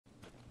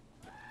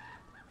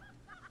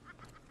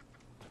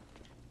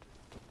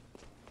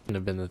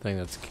Have been the thing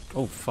that's.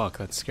 Oh fuck!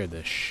 That scared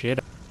the shit.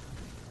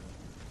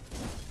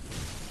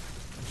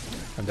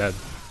 I'm dead.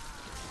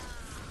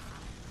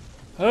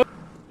 Oh.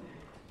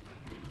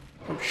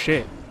 Oh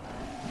shit.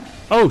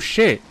 Oh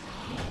shit.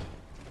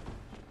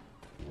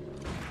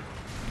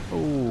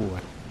 Oh.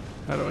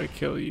 How do I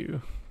kill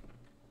you?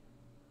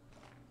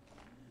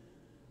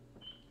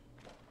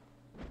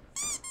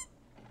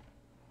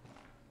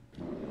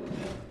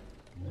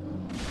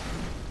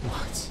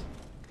 What?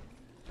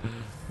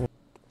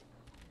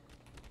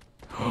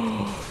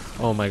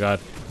 Oh my god.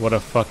 What a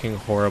fucking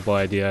horrible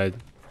idea.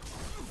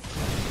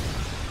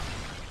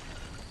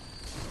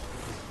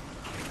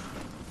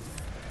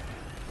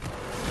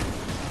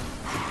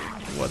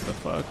 What the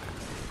fuck?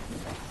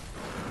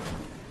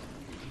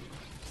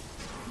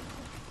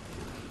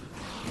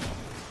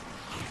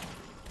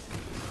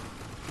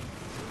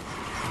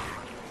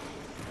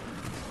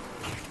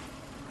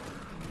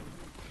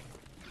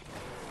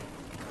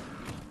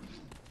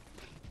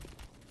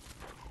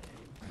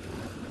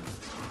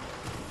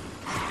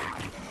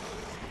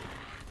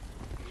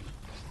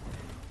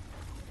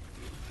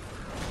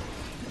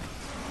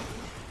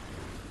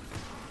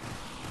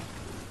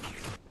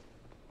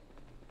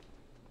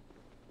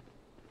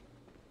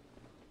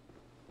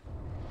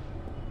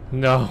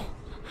 No.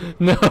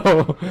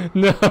 No.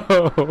 No.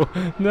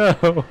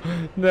 No.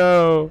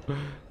 No.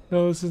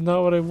 No, this is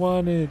not what I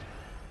wanted.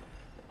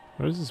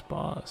 What is this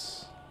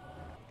boss?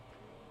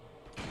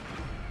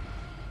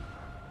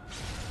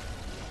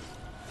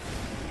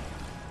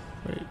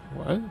 Wait,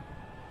 what?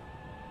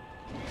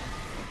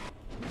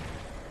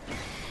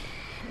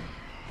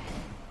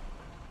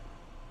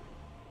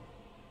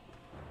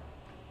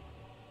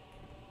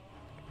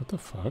 What the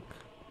fuck?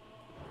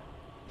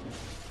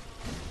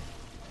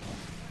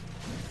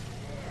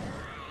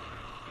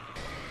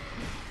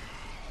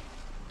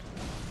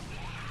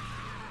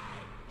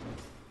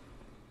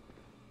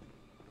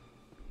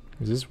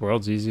 Is this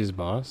world's easiest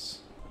boss?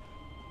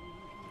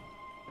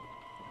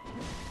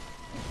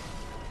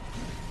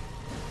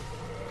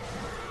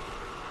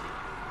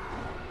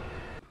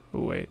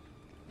 Oh, wait.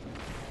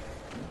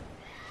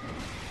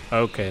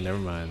 Okay, never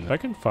mind. If I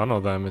can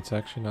funnel them, it's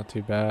actually not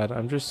too bad.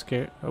 I'm just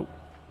scared. Oh.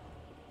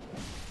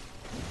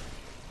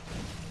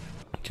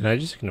 Can I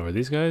just ignore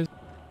these guys?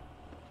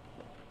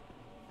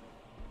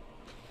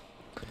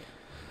 I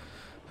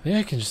think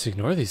I can just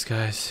ignore these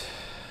guys.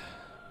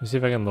 Let me see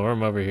if I can lure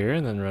him over here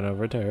and then run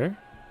over to her.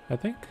 I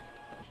think.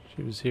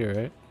 She was here,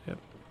 right? Yep.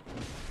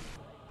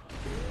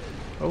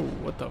 Oh,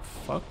 what the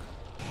fuck?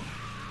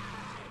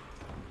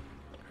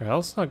 Her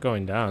health's not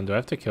going down. Do I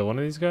have to kill one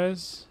of these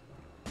guys?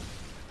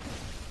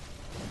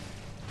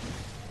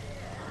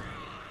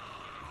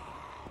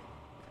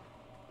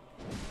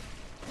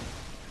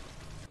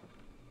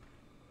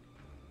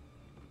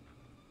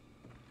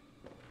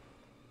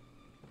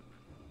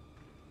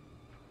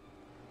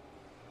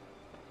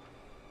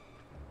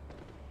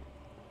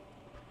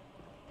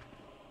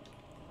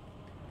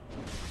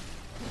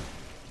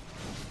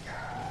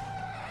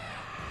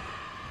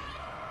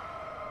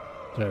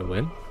 Did I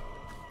win?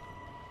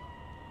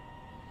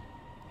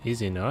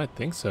 Easy, no, I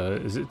think so.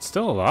 Is it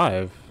still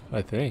alive?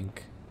 I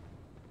think.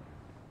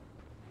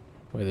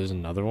 Wait, there's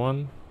another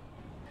one?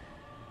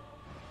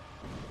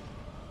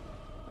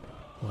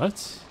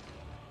 What?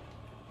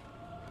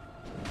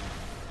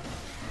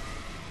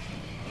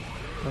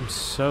 I'm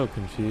so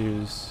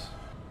confused.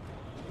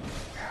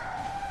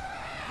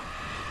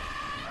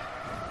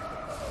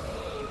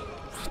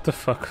 What the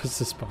fuck was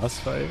this boss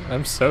fight?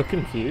 I'm so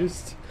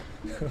confused.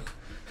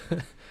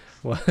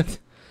 What?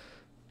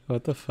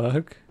 What the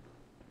fuck?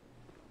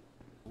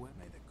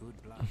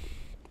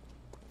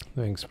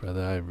 Thanks,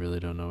 brother. I really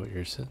don't know what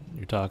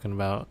you're talking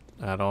about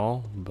at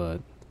all,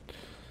 but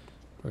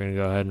we're gonna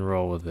go ahead and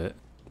roll with it.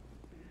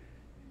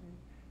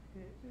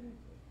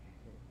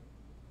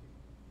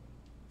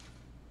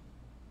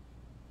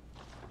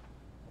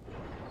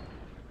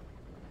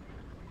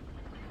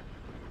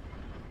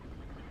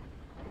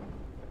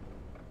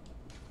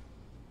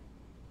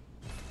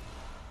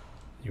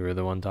 You were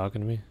the one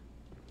talking to me?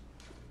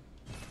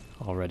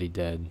 Already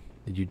dead.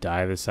 Did you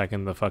die the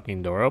second the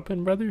fucking door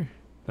opened, brother?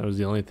 That was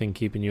the only thing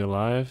keeping you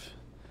alive?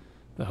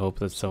 The hope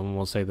that someone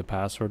will say the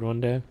password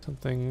one day?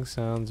 Something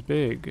sounds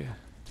big.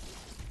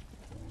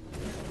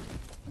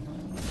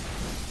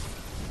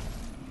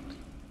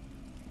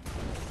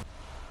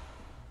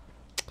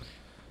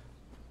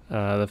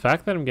 The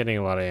fact that I'm getting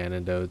a lot of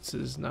antidotes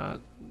is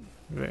not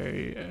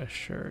very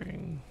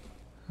assuring.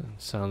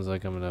 It sounds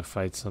like I'm gonna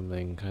fight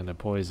something kind of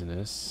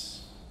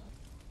poisonous.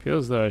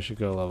 Feels though I should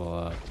go level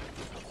up.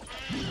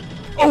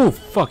 Oh,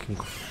 fucking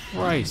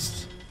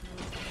Christ.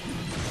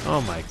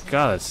 Oh my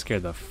god, that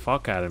scared the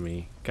fuck out of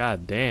me.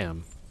 God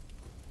damn.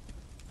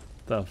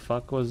 The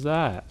fuck was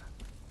that?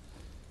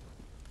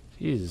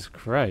 Jesus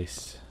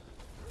Christ.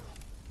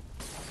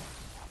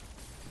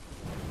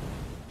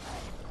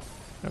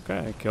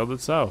 Okay, it killed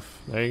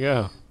itself. There you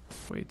go.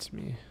 Waits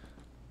me.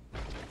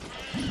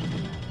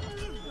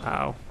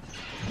 Ow.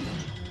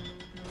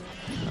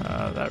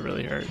 That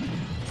really hurt,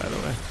 by the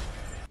way.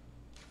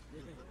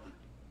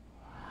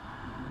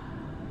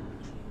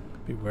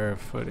 Beware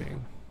of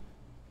footing.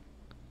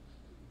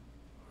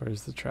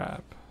 Where's the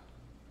trap?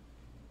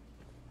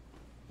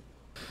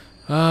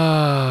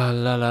 Ah,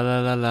 la la la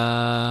la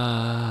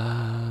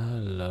la.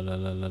 La la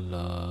la la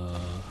la.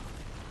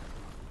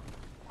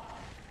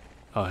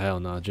 Oh, hell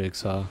no,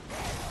 Jigsaw.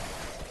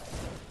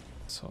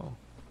 So.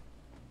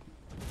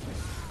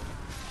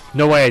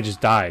 No way, I just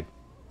died.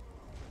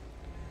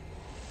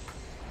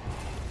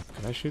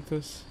 Can I shoot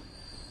this?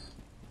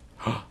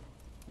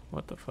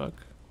 What the fuck?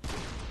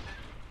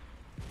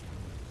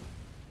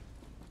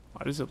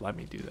 Why does it let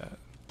me do that?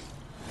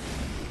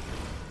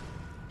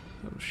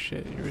 Oh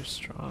shit, you're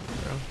strong,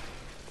 bro.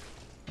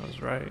 I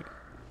was right.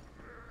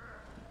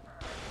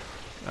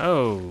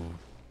 Oh,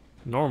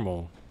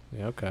 normal.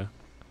 Yeah, okay.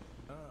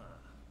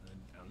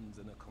 And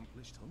an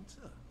accomplished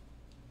hunter.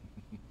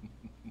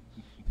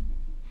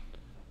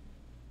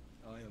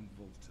 I am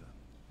Volta,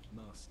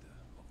 master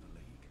of the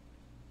League.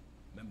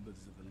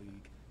 Members of the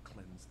League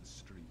cleanse the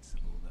streets of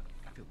all that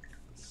filth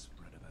that's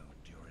spread about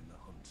during the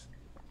hunt.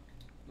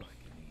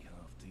 Like any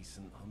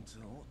half-decent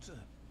hunter ought to,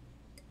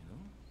 you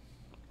know?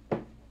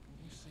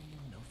 You've seen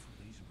enough of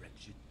these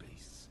wretched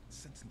beasts.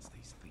 Sentence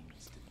these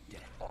fiends to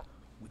death.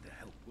 With the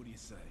help, what do you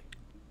say?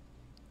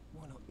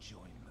 Why not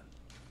join them?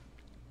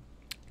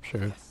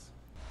 Sure. Yes.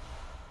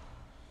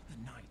 The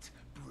night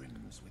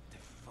brims with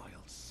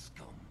defiled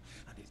scum,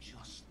 and it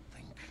just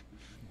think.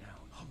 Now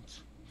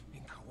hunt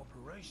in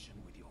cooperation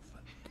with your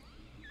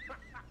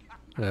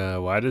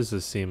fellow. Why does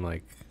this seem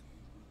like...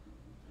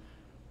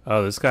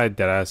 Oh, this guy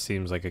deadass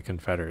seems like a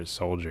Confederate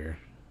soldier.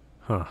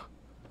 Huh.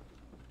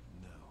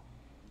 No,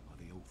 by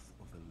the oath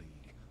of the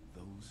League,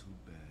 those who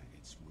bear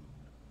its rune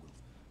will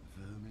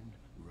vermin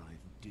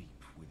rive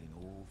deep within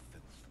all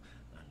filth,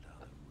 and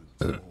are the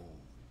root of all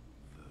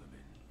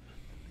vermin. The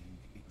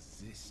League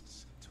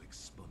exists to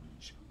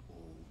expunge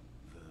all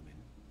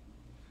vermin.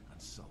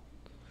 And so,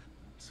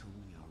 until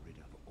we are rid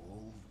of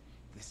all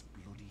this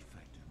bloody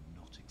fact, do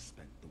not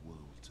expect the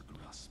world to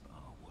grasp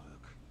our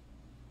work.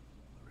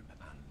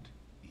 And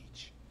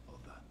each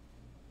other.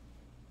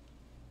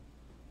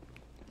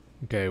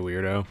 Okay,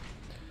 weirdo.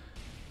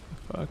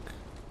 Fuck.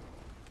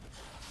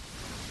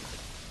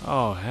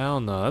 Oh, hell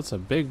no. That's a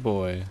big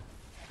boy.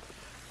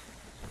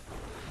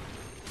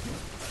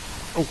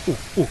 Oh, ooh,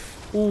 ooh,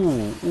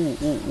 ooh, ooh,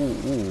 ooh, ooh,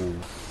 ooh.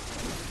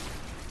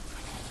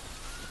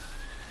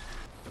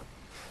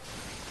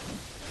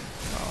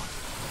 Oh,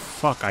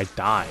 fuck, I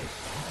died.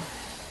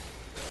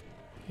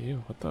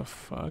 Ew, what the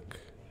fuck?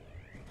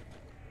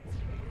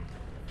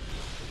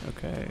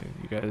 Okay,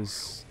 you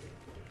guys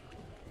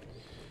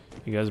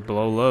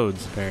blow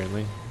loads,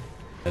 apparently.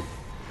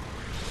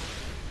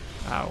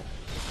 Ow.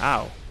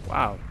 Ow.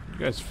 Wow. You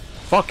guys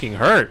fucking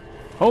hurt.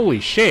 Holy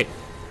shit.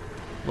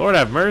 Lord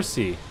have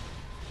mercy.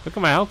 Look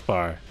at my health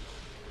bar.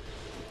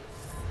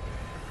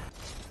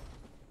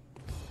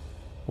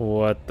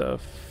 What the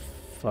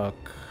fuck?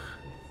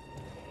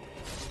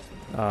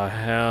 Oh,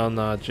 hell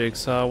no,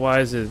 Jigsaw.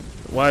 Why is it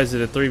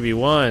a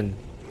 3v1?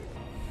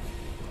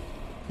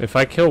 If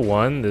I kill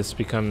one, this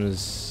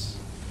becomes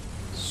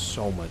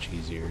so much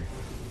easier.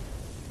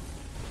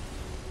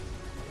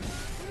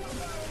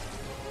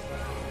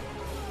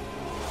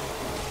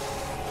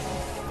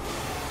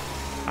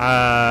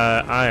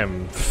 I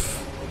am...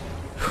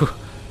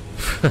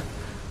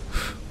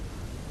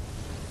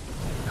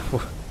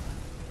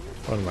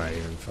 What am I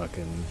even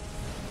fucking...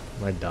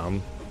 Am I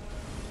dumb?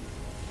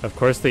 Of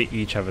course they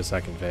each have a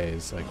second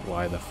phase. Like,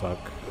 why the fuck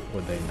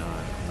would they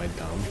not? Am I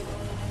dumb?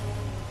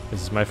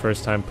 This is my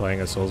first time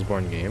playing a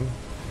Soulsborne game.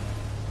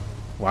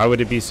 Why would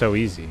it be so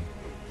easy?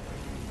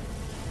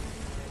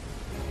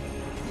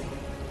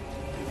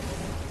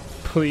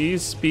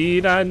 Please,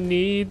 speed, I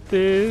need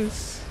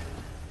this.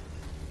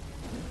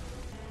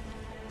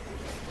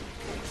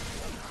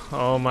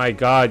 Oh my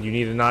god, you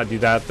need to not do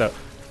that though.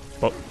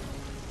 Well,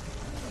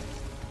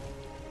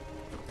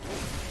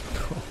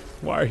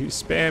 why are you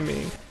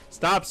spamming?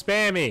 Stop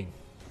spamming!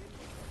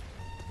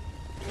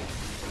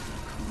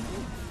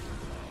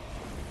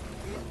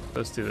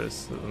 Let's do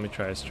this. Let me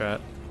try a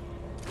strat.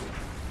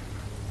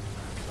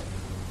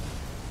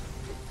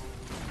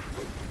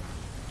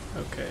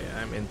 Okay,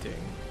 I'm inting.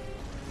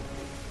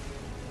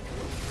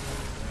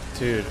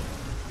 Dude.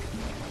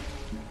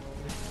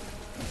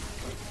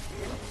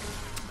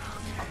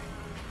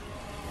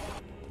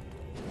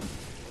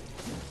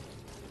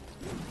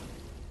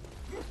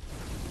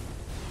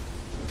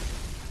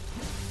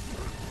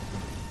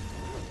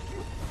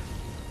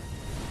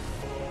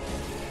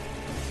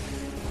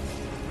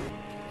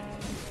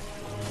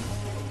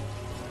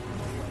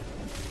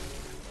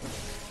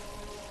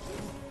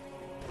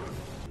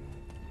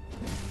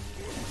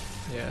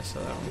 Yeah, I saw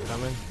that one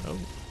coming. Oh.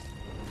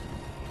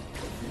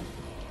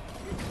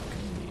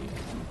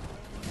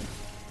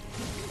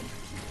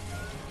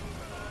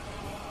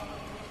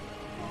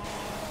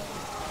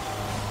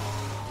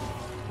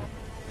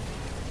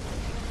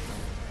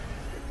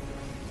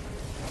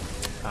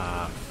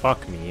 Ah,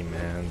 fuck me,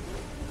 man.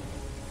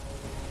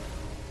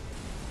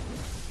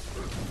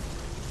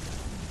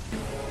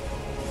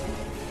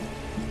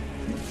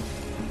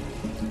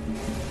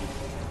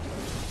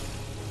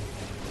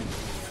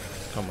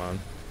 on.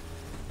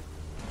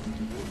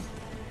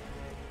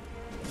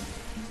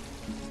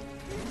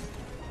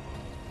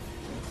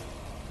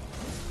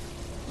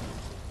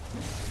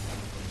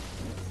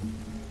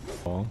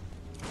 Oh.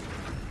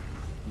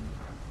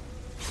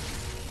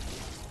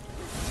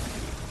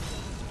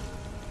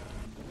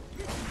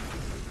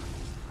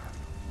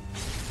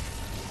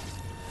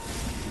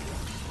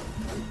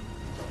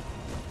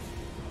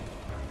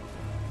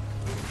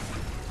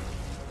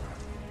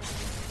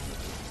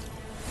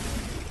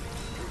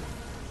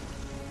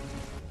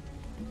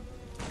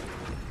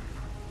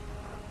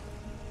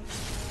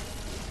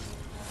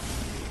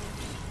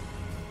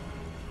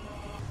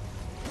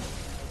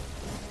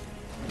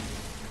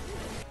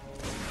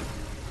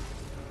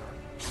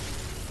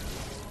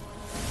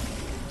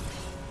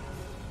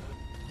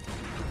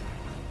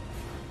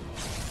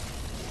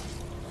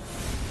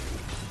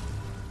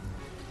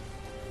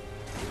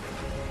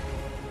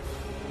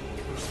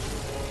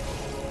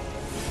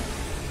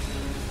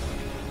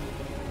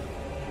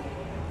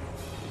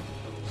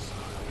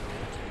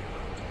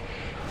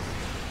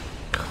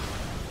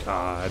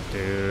 God,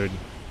 dude.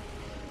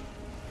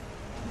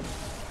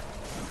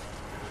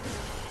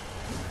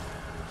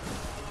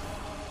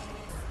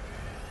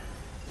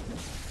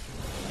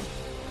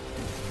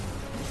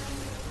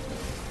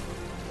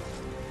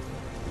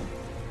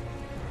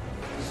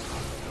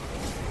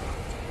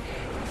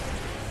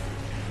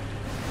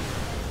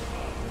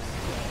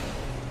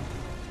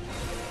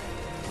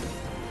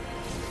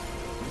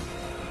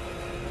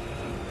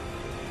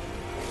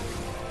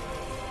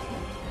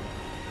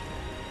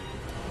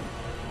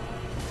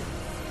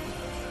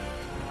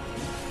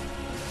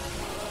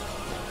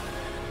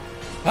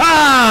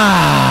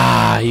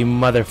 Ah, you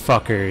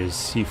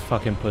motherfuckers. You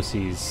fucking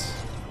pussies.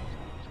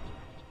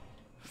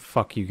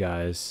 Fuck you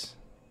guys.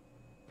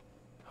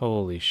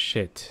 Holy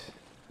shit.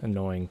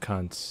 Annoying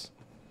cunts.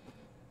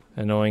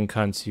 Annoying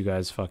cunts you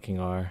guys fucking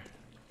are.